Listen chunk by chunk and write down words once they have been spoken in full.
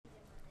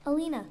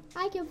Alina.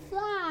 I can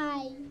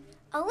fly.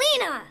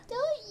 Alina!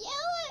 Don't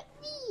yell at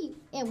me.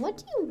 And what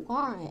do you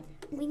want?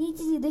 We need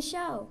to do the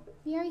show.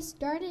 We already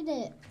started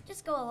it.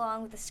 Just go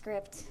along with the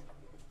script.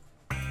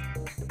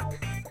 Fifth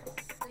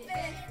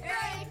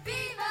Grade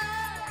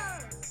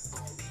Fever!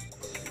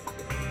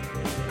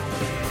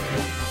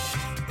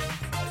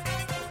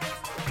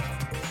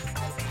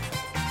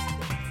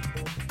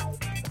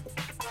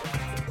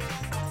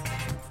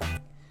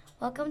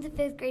 Welcome to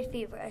Fifth Grade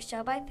Fever, a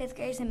show by fifth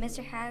graders in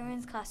Mr.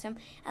 Hageman's classroom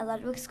at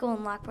Ludwig School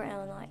in Lockport,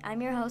 Illinois.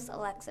 I'm your host,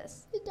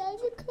 Alexis. And I'm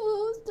your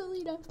co-host,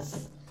 Alina.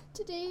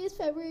 Today is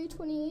February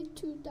 28th,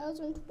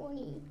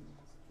 2020.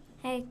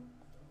 Hey.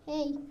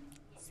 Hey,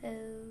 So,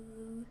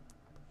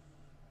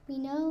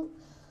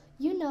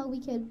 we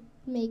could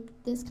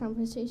make this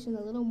conversation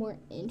a little more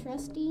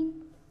interesting.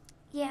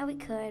 yeah, we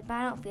could, but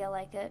I don't feel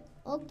like it.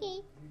 Okay.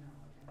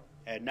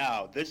 And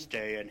now, this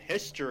day in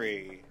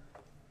history.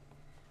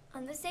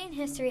 On this day in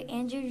history,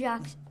 Andrew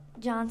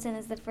Johnson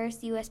is the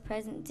first U.S.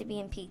 president to be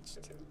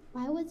impeached.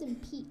 Why was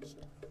impeached?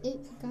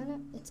 It's gonna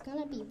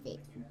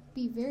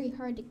be very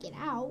hard to get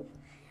out.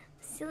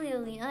 Silly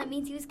Alina, that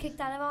means he was kicked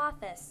out of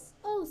office.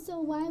 Oh, so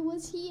why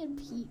was he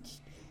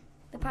impeached?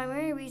 The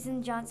primary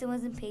reason Johnson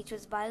was impeached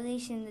was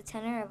violation of the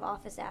Tenure of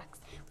Office Act,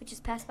 which was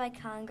passed by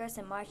Congress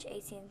in March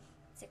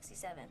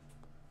 1867.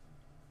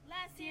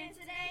 Let's hear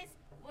today's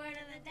word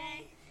of the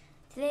day.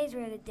 Today's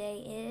word of the day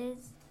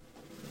is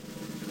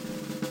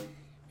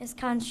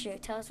misconstrue.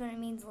 Tell us what it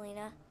means,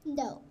 Alina.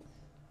 No.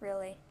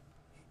 Really?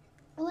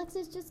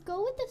 Alexis, just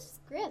go with the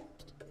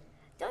script.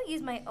 Don't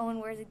use my own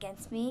words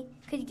against me.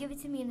 Could you give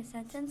it to me in a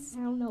sentence?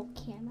 I don't know,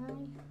 can I?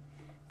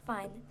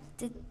 Fine.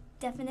 The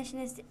definition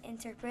is to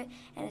interpret,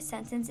 and a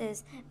sentence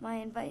is my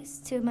advice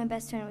to my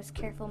best friend was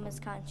careful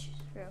misconstrue.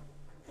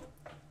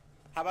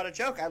 How about a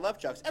joke? I love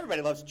jokes.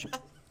 Everybody loves jokes.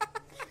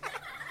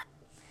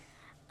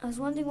 I was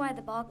wondering why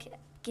the ball kept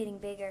getting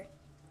bigger.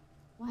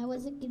 Why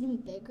was it getting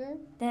bigger?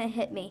 Then it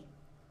hit me.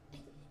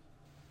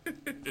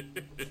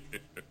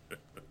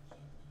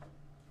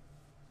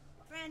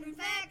 Random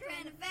fact,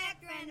 random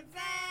fact, random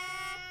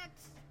fact.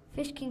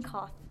 Fish can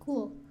cough.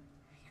 Cool.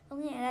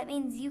 Alina, that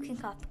means you can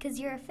cough because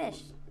you're a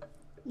fish.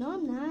 No,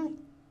 I'm not.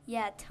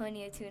 Yeah,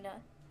 Tonio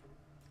Tuna.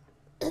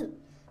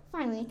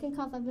 Finally, I can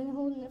cough. I've been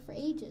holding it for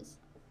ages.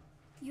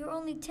 You're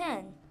only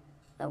 10.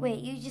 Oh, wait,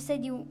 you just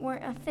said you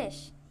weren't a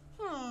fish.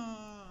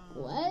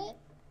 What?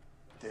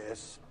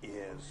 This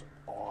is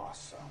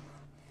awesome.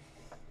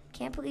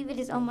 Can't believe it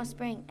is almost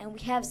spring, and we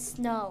have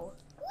snow.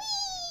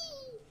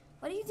 Whee!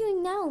 What are you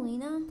doing now,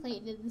 Lena?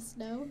 Playing in the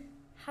snow.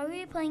 How are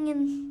you playing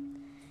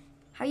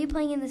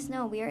in the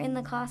snow? We are in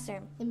the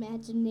classroom.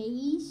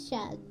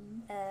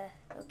 Imagination.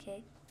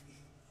 Okay.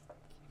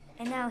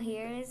 And now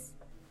here is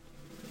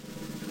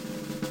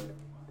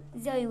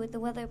Zoe with the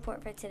weather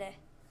report for today.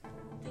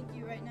 Thank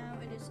you. Right now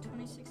it is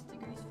 26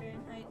 degrees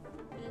Fahrenheit.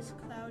 It is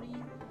cloudy.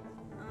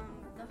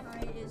 The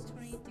high is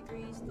 28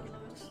 degrees. The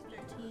low is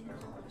 13.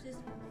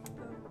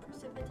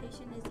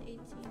 Precipitation is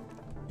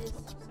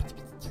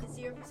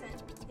 0%.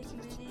 The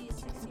humidity is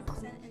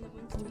 60%, and the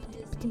wind speed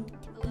is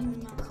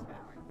 11 miles per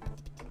hour.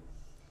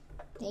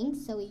 Thanks,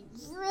 Zoe.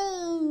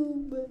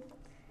 Vroom.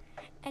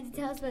 And to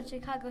tell us about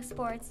Chicago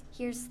sports,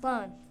 here's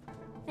Sloan.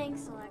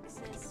 Thanks,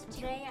 Alexis.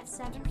 Today at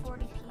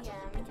 7:40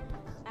 p.m.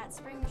 at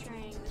spring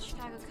training, the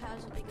Chicago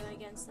Cubs will be going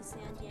against the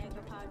San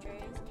Diego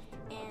Padres.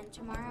 And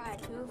tomorrow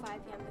at 2:05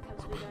 p.m., the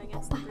Cubs will be going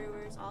against the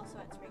Brewers, also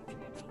at spring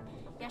training.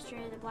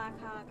 Yesterday, the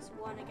Blackhawks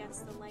won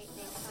against the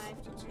Lightning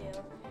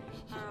 5-2.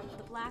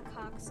 The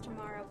Blackhawks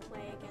tomorrow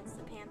play against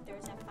the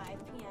Panthers at 5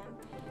 p.m.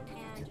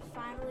 And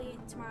finally,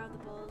 tomorrow the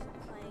Bulls will be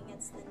playing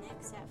against the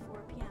Knicks at 4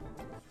 p.m.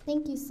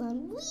 Thank you,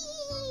 son.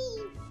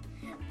 Whee!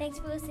 Thanks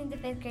for listening to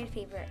Fifth Grade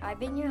Fever. I've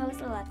been your host,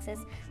 Alexis.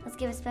 Let's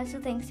give a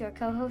special thanks to our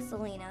co-host,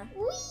 Alina.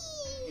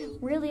 Whee!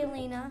 Really,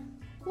 Alina?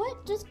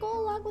 What? Just go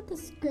along with the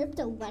script,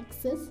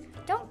 Alexis.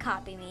 Don't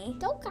copy me.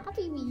 Don't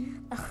copy me.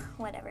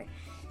 Whatever.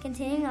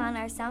 Continuing on,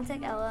 our sound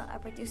tech Ella, our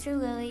producer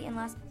Lily, and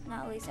last but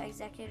not least, our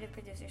executive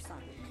producer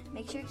Son.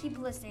 Make sure you keep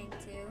listening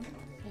to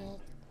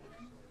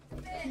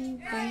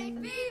Fifth Grade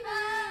Fever!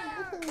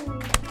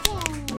 Woohoo.